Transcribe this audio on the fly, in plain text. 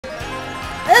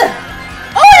Ugh.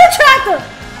 Oh, the tractor!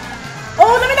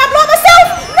 Oh, let me not blow myself!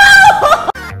 No!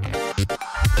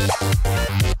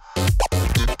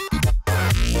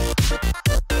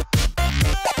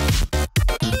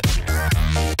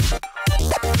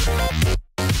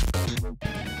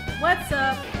 What's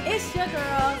up? It's your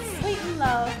girl, Sweet and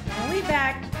Low, and we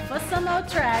back for some more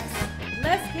tracks.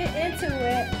 Let's get into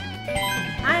it.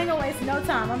 I ain't gonna waste no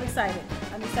time. I'm excited.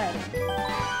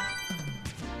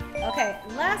 Okay,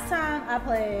 last time I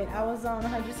played, I was on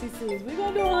 100 cc's. We're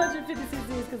gonna do 150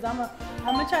 cc's because I'm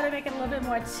gonna try to make it a little bit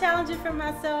more challenging for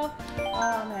myself.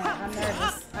 Oh man, I'm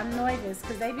nervous. I'm nervous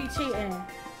because they be cheating.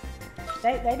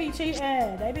 They be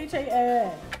cheating. They be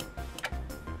cheating.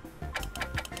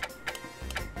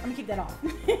 I'm gonna keep that off. I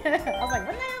was like,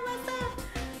 what the hell was that?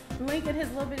 Link in his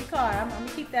little bitty car. I'm gonna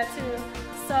keep that too.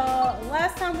 So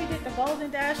last time we did the Golden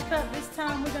Dash Cup. This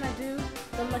time we're gonna do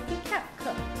the Lucky Cap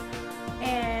Cup.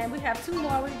 And we have two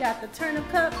more. We got the Turnip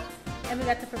Cup and we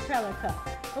got the Propeller Cup.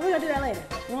 But we're gonna do that later.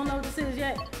 We don't know what this is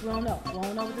yet. We don't know. We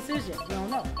don't know what this is yet. We don't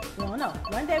know. We don't know.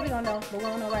 One day we're gonna know, but we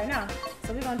don't know right now.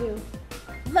 So we're gonna do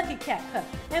Lucky Cat Cup.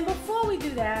 And before we do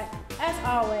that, as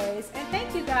always, and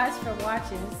thank you guys for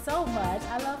watching so much.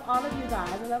 I love all of you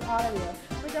guys. I love all of you.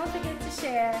 But don't forget to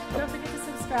share. Don't forget to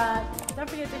subscribe. Don't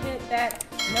forget to hit that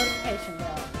notification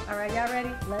bell. All right, y'all ready?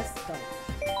 Let's go.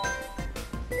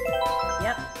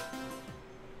 Yep.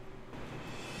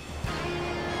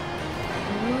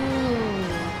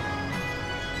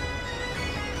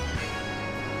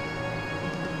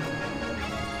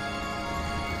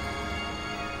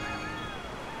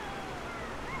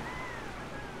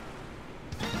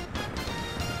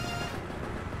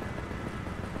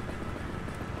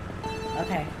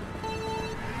 Okay.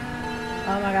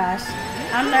 Oh my gosh.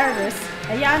 I'm nervous.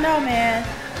 And y'all know, man.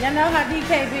 Y'all know how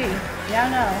DK be. Y'all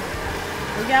know.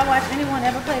 If y'all watch anyone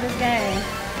ever play this game,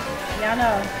 y'all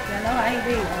know. Y'all know how he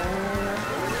be.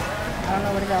 I don't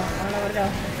know where to go. I don't know where to go.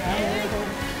 I don't know where to go.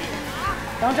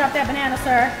 Don't drop that banana,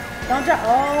 sir. Don't drop.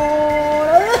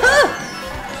 Oh.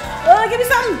 Oh, give me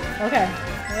something. Okay.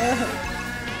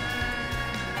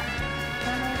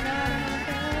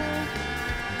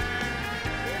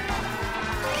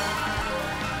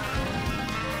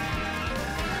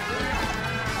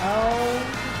 Oh.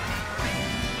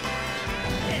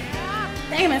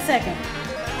 Dang him in a second.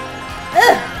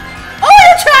 Ugh. Oh,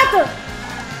 the tractor!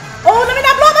 Oh, let me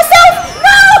not blow myself!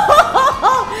 No!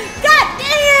 God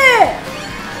dang it!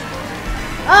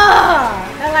 Ah,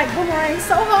 that like boomerang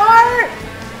so hard.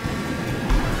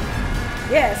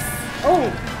 Yes. Oh.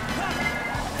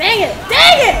 Dang it!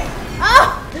 Dang it!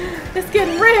 Oh, it's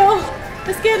getting real.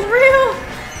 It's getting real.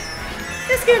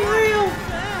 It's getting real.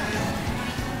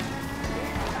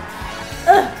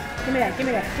 Give me that, give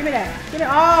me that, give me that. Give me,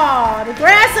 oh, the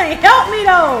grass ain't helped me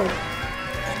though.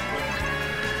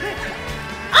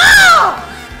 Oh!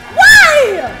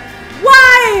 Why?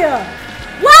 Why?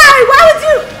 Why? Why would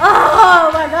you? Oh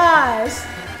my gosh.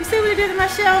 You see what he did to my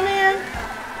shell, man?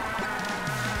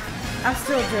 I'm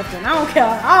still drifting. I don't care.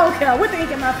 I don't care. What the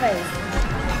ink in my face?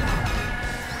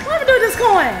 What am I doing with this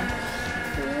coin?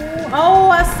 Oh,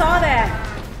 I saw that.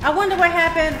 I wonder what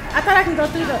happened. I thought I can go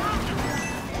through the...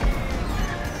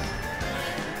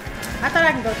 I thought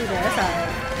I can go through there. It's alright.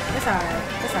 It's alright.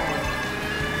 It's alright.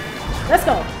 Let's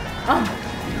go.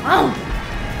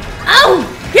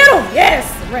 Get him! Yes!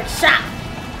 Red shot!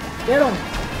 Get him!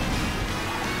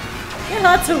 Get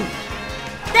her too!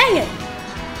 Dang it!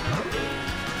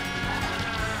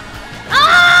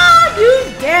 Ah! You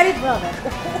daddy brother!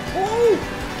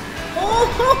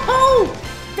 Oh!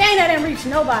 Dang, that didn't reach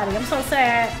nobody. I'm so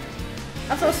sad.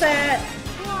 I'm so sad.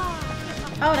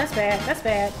 Oh, that's bad. That's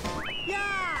bad.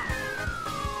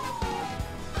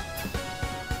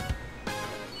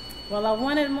 Well, I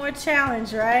wanted more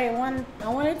challenge, right? I wanted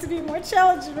it to be more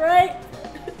challenging, right?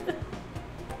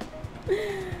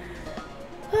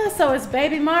 So it's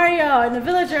Baby Mario and the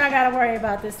villager I gotta worry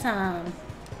about this time.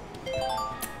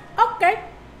 Okay.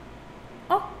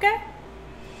 Okay.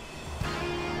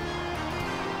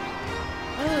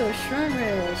 Oh, Shroom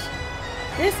Ridge.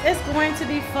 This is going to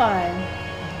be fun.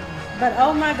 But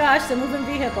oh my gosh, the moving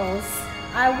vehicles.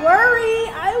 I worry.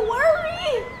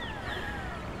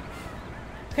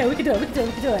 Okay, we can do it. We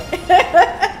can do it.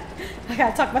 I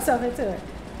gotta talk myself into it.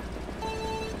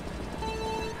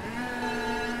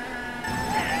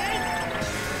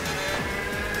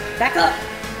 Back up.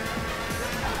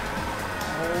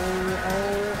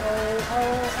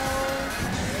 Oh.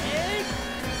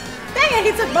 Dang it,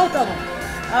 he took both of them.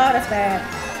 Oh, that's bad.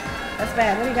 That's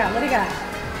bad. What do you got? What do you got?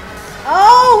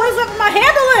 Oh, what is up with my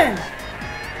handling?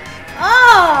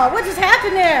 Oh, what just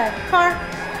happened there? Car,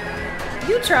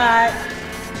 you tried.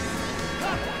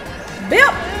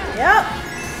 Bip. Yep.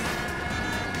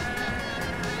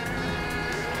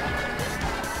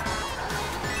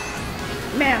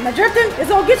 Man, my drifting is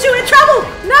gonna get you in trouble.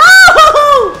 No!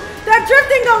 That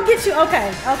drifting gonna get you. Okay,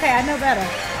 okay, I know better.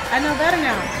 I know better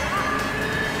now.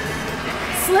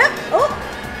 Slip. Oh,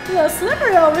 a little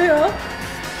slippery over here.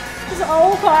 It's an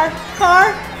old car.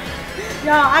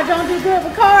 Y'all, I don't do good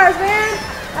with cars, man.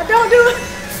 I don't do.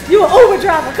 You an Uber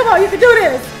driver. Come on, you can do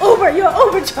this. Uber, you're an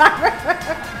Uber driver.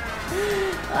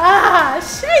 Ah,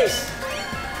 sheesh.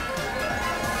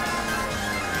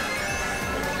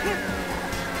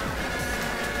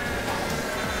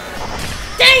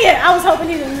 Dang it! I was hoping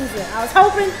he didn't use it. I was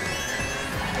hoping.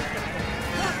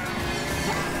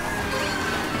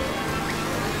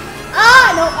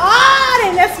 Ah, no. Ah,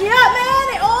 they messed me up, man.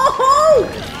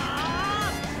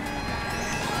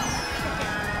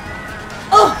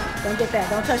 Oh, don't get that.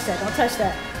 Don't touch that. Don't touch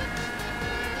that.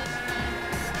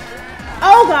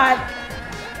 Oh, God.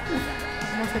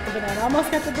 Almost got the banana.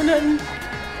 Almost got the banana.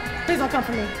 Please don't come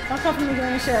for me. Don't come for me,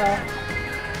 Green Shell.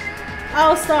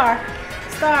 Oh, star.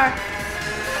 Star.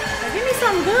 Give me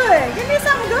something good. Give me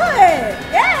something good.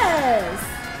 Yes.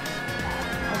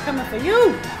 I'm coming for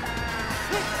you.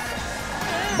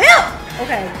 Bill.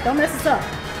 Okay, don't mess this up.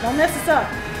 Don't mess this up.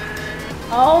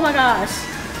 Oh my gosh.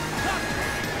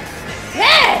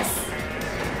 Yes.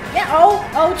 Yeah.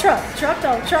 Oh, truck. Truck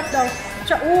though. Truck though.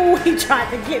 Truck. Ooh, he tried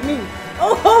to get me.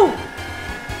 Oh.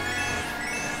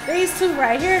 These two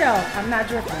right here though. I'm not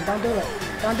drifting. Don't do it.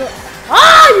 Don't do it.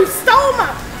 Oh, you stole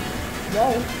my.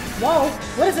 Whoa. Whoa,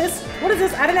 what is this? What is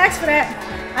this? I didn't ask for that.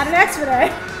 I didn't ask for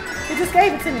that. He just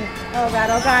gave it to me. Oh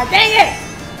God, dang it!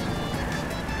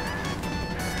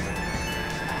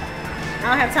 I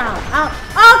don't have time. Oh,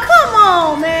 come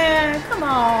on, man. Come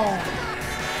on.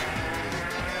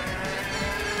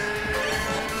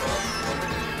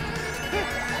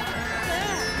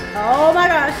 Oh my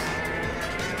gosh.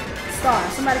 Star,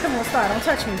 somebody come on, Star. Don't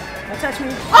touch me. Don't touch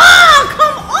me. Oh,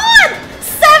 come on!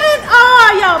 7! Oh,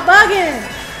 y'all bugging.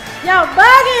 Y'all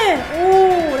bugging!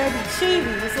 Ooh, they be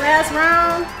cheating. This last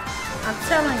round, I'm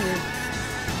telling you.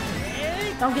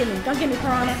 Don't get me,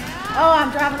 Piranha. Oh, I'm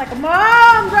driving like a mom.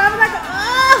 I'm driving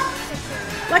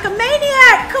like a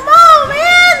maniac. Come on,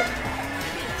 man!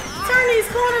 Turn these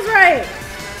corners right.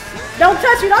 Don't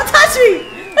touch me, don't touch me!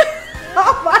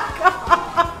 Oh my God!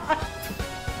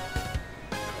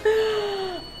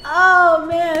 Oh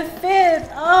man,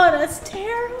 5th. Oh, that's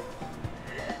terrible.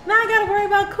 Now I gotta worry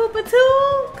about Koopa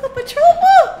too. Koopa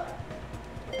Troopa.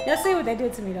 Y'all see what they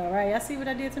did to me though, right? Y'all see what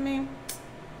I did to me?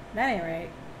 That ain't right.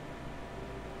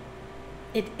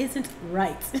 It isn't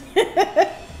right.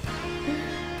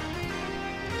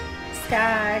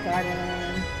 Sky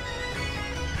Garden.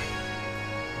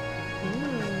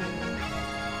 Ooh.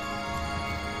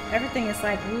 Everything is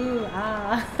like, ooh,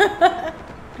 ah.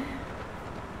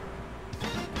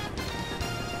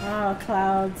 Oh,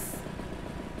 clouds.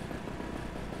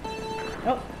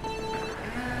 Oh.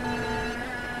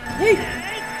 Hey.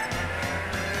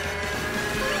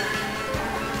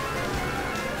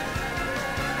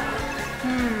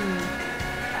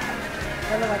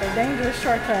 That looked like a dangerous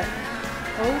shortcut.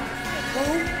 Oh.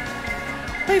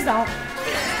 Please don't.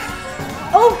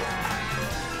 Oh.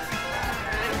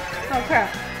 Oh crap.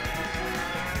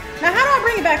 Now how do I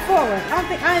bring it back forward? I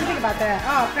didn't think about that.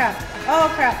 Oh crap. Oh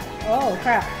crap. Oh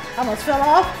crap. I almost fell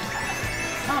off.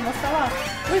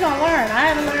 We're gonna learn.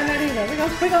 I haven't learned that either.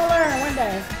 We're gonna learn one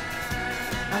day.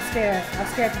 I'm scared. I'm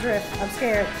scared to drift. I'm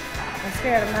scared.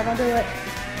 I'm not gonna do it.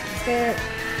 I'm scared.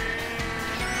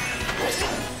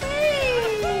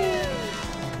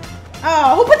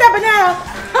 Oh, who put that banana?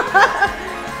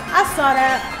 I saw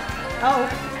that. Oh.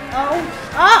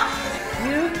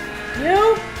 You.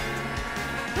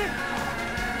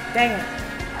 Dang it.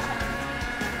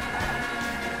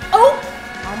 Oh.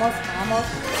 Almost.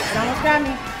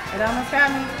 It almost got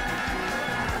me.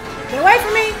 Get away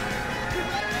from me.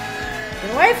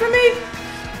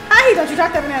 Hi, don't you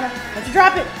drop that banana. Don't you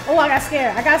drop it. Oh, I got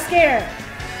scared.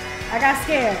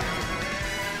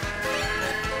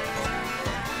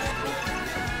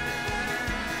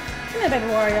 Come here, baby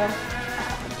Wario.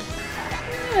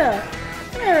 Yeah.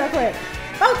 Come here real quick.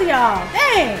 Both of y'all.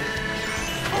 Dang.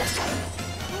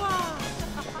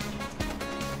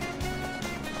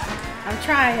 I'm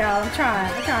trying, y'all. I'm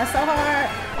trying so hard.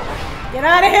 Get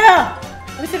out of here.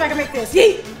 Let me see if I can make this.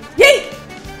 Yeet.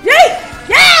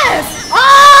 Yes.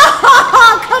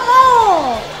 Oh, come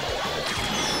on.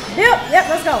 Yep,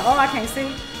 let's go. Oh, I can't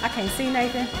see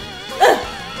Nathan.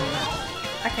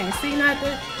 I can't see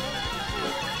nothing.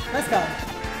 Let's go.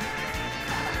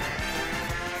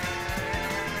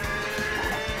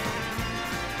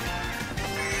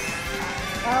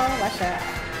 Oh, watch out.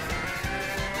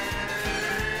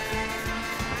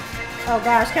 Oh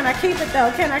gosh, can I keep it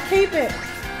though? Can I keep it?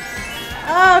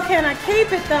 Oh, can I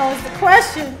keep it though is the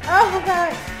question. Oh my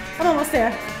God. I'm almost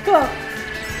there. Come on.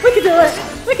 We can do it.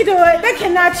 We can do it. They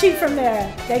cannot cheat from there.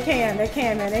 They can,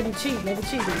 man. They be cheating. They be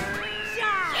cheating.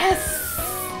 Yes.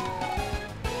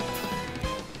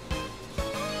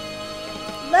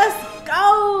 Let's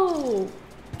go.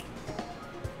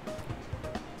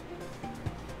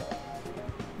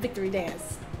 Victory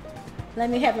dance. Let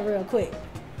me have it real quick.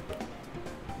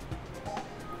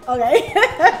 Okay.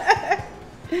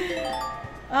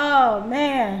 Oh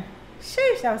man.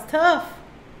 Sheesh, that was tough.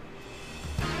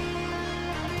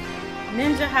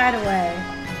 Ninja Hideaway.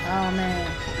 Oh man.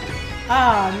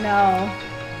 Oh no.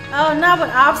 Oh, not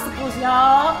with obstacles,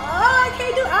 y'all. Oh, I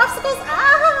can't do obstacles.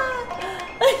 Ah.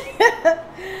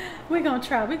 We're gonna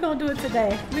try. We're gonna do it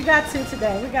today. We got to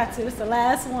today. We got to. It's the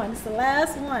last one. It's the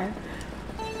last one.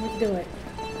 Let's do it.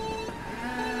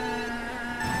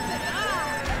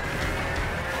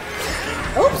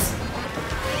 Oops.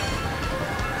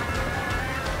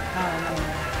 Oh man.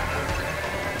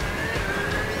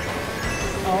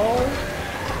 Oh.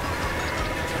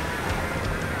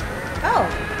 Oh,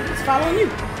 it's following you.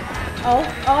 Oh,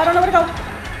 I don't know where to go.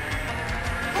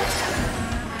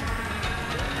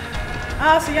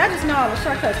 Oh, see, I just know all the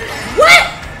shortcuts. What?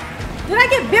 Did I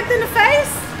get bipped in the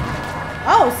face?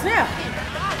 Oh, snap.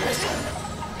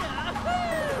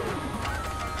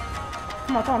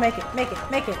 Come on, make it.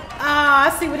 Ah, I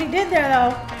see what he did there,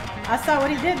 though. I saw what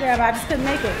he did there, but I just couldn't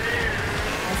make it.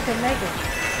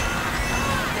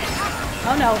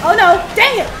 Oh no,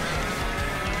 dang it!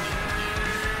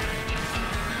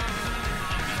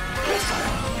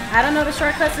 I don't know the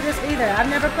shortcuts to this either. I've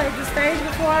never played this stage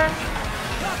before.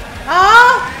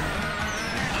 Oh!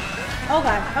 Oh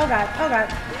God.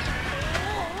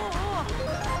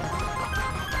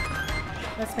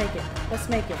 Let's make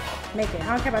it. I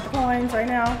don't care about the coins right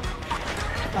now.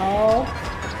 Oh.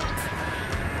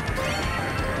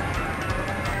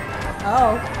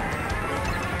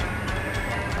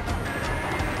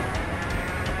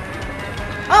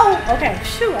 Oh, okay.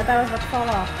 Shoot, I thought I was about to fall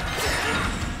off.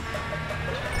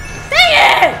 Dang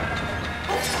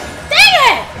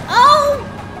it! Oh!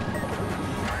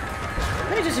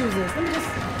 Let me just use this.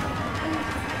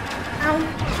 Ow.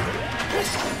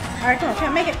 Alright, come on. Can I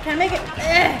make it?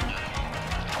 Ugh.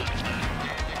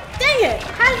 Dang it!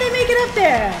 How did they make it up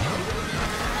there?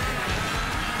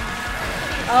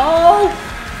 Oh!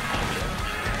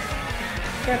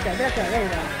 Get up there. There you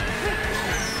go.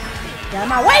 Get out of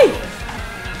my way!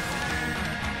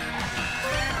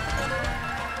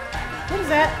 What is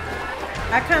that?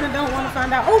 I kind of don't want to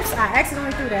find out. Oops, I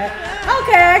accidentally threw that.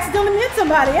 Okay, I accidentally hit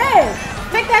somebody. Hey,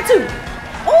 take that too.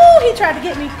 Oh, he tried to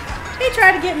get me.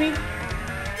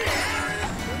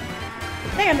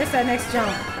 Dang, I missed that next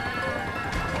jump.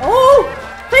 Oh,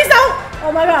 please don't.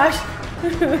 Oh my gosh.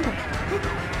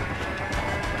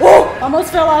 Oh,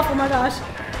 almost fell off. Oh my gosh.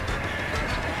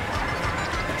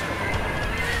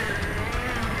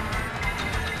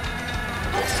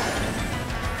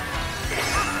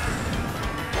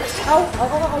 Oh,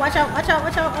 watch out. Oh.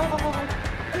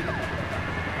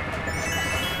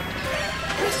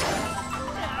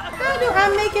 How do I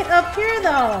make it up here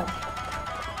though?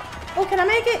 Oh, can I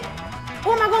make it?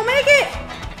 Oh, am I gonna make it?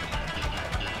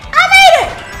 I made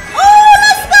it! Oh,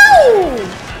 let's go!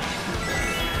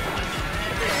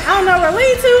 I don't know where it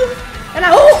leads to. And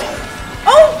oh,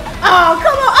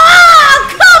 come on. Oh,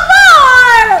 come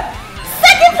on!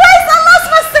 Second place, I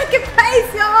lost my second place,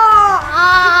 y'all.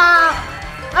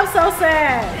 I'm so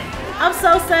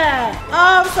sad.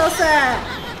 Oh, I'm so sad.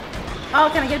 Oh,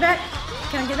 can I get back?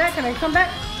 Can I come back?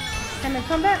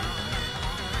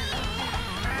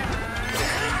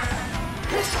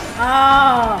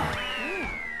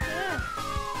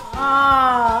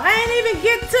 Oh, I didn't even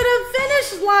get to the finish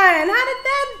line. How did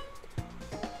that?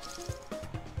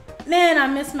 Man, I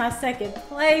missed my second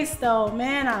place though.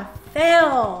 Man, I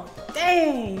failed.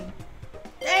 Dang.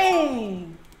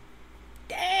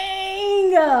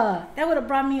 That would have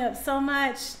brought me up so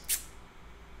much.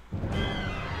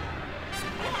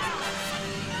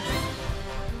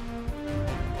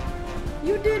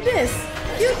 You did this.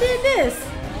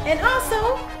 And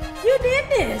also, you did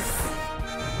this.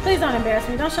 Please don't embarrass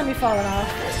me. Don't show me falling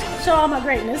off. Show all my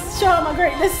greatness.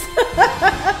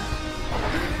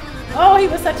 Oh, he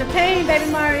was such a pain, baby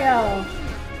Mario.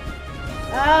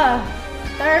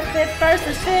 Third, fifth, first,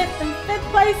 and fifth. And fifth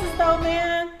places though,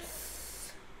 man.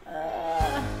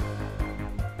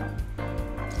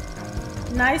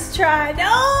 Nice try. No,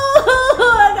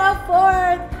 I got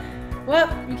fourth. Well,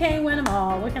 you can't win them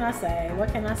all. What can I say?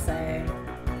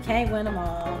 Can't win them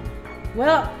all.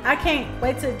 Well, I can't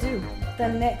wait to do the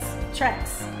next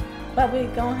tracks. But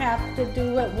we're gonna have to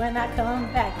do it when I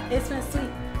come back. It's been Sweet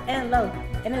and Low,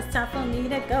 and it's time for me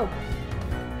to go.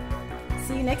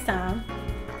 See you next time.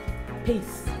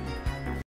 Peace.